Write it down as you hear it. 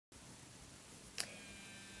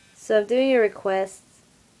So I'm doing a request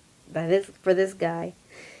for this guy,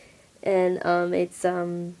 and it's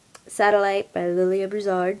Satellite by Lelia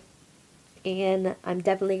Broussard, and I'm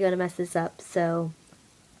definitely gonna mess this up, so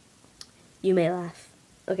you may laugh.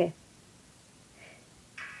 Okay.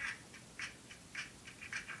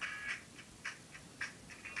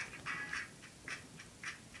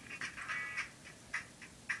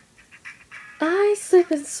 I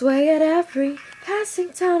slip and sway at every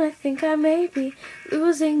passing town. I think I may be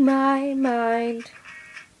losing my mind.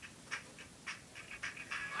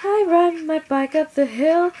 I ride my bike up the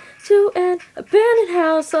hill to an abandoned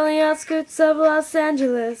house on the outskirts of Los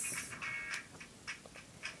Angeles,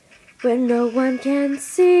 where no one can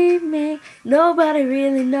see me, nobody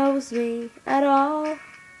really knows me at all.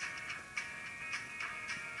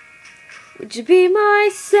 Would you be my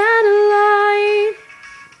satellite?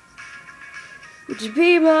 Would you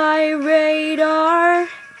be my radar?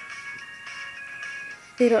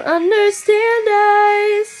 They don't understand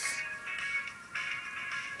us,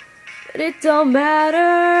 but it don't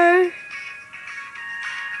matter.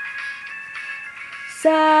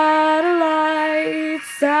 Satellite,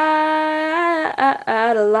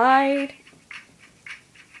 satellite.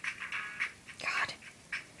 God.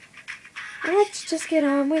 Let's just get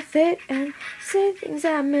on with it and say things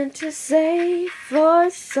I meant to say for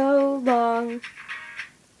so long.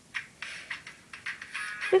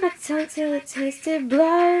 Bit my tongue till it tasted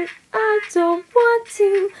blood. I don't want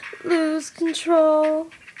to lose control.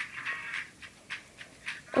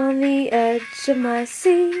 On the edge of my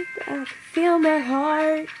seat, I can feel my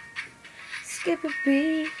heart skip a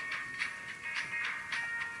beat.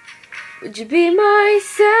 Would you be my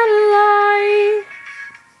satellite?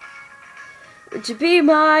 Would you be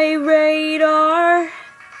my radar?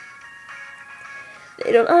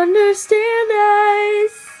 They don't understand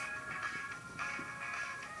us,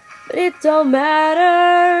 but it don't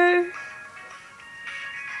matter.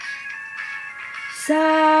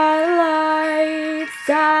 Satellite,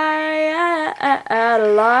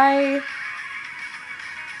 satellite,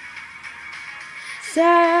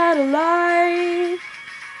 satellite.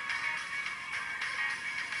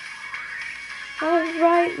 I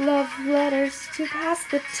write love letters to pass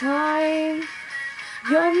the time.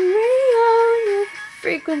 You're on radio, you're the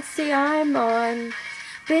frequency I'm on.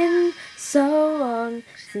 Been so long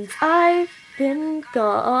since I've been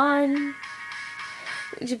gone.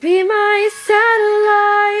 Would you be my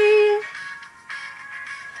satellite?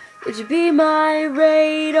 Would you be my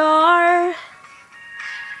radar?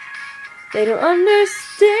 They don't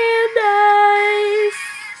understand us.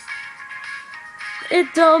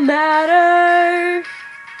 It don't matter.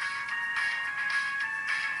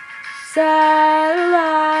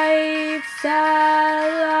 Satellite,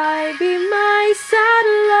 satellite, be my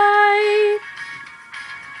satellite.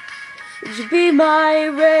 Would you be my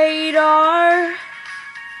radar?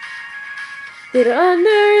 They don't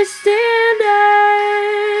understand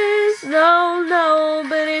us. No, no,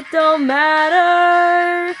 but it don't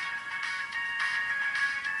matter.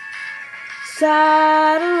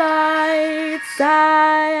 Satellite,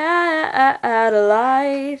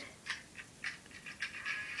 satellite.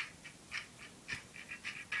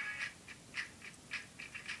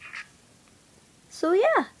 So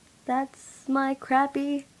yeah, that's my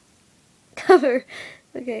crappy cover.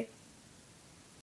 Okay.